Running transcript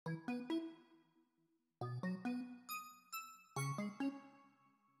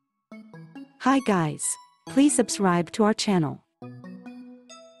Hi guys. Please subscribe to our channel.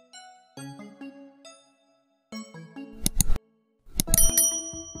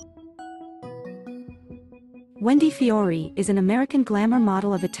 Wendy Fiore is an American glamour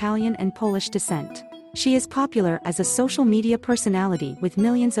model of Italian and Polish descent. She is popular as a social media personality with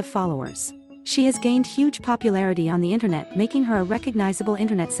millions of followers. She has gained huge popularity on the internet, making her a recognizable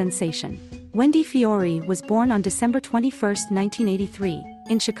internet sensation. Wendy Fiore was born on December 21, 1983,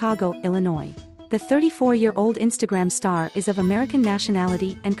 in Chicago, Illinois. The 34-year-old Instagram star is of American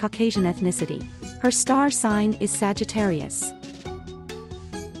nationality and Caucasian ethnicity. Her star sign is Sagittarius.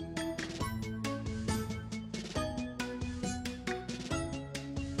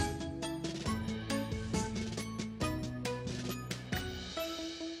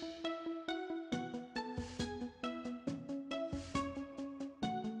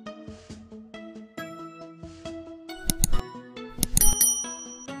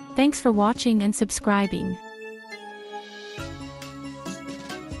 Thanks for watching and subscribing.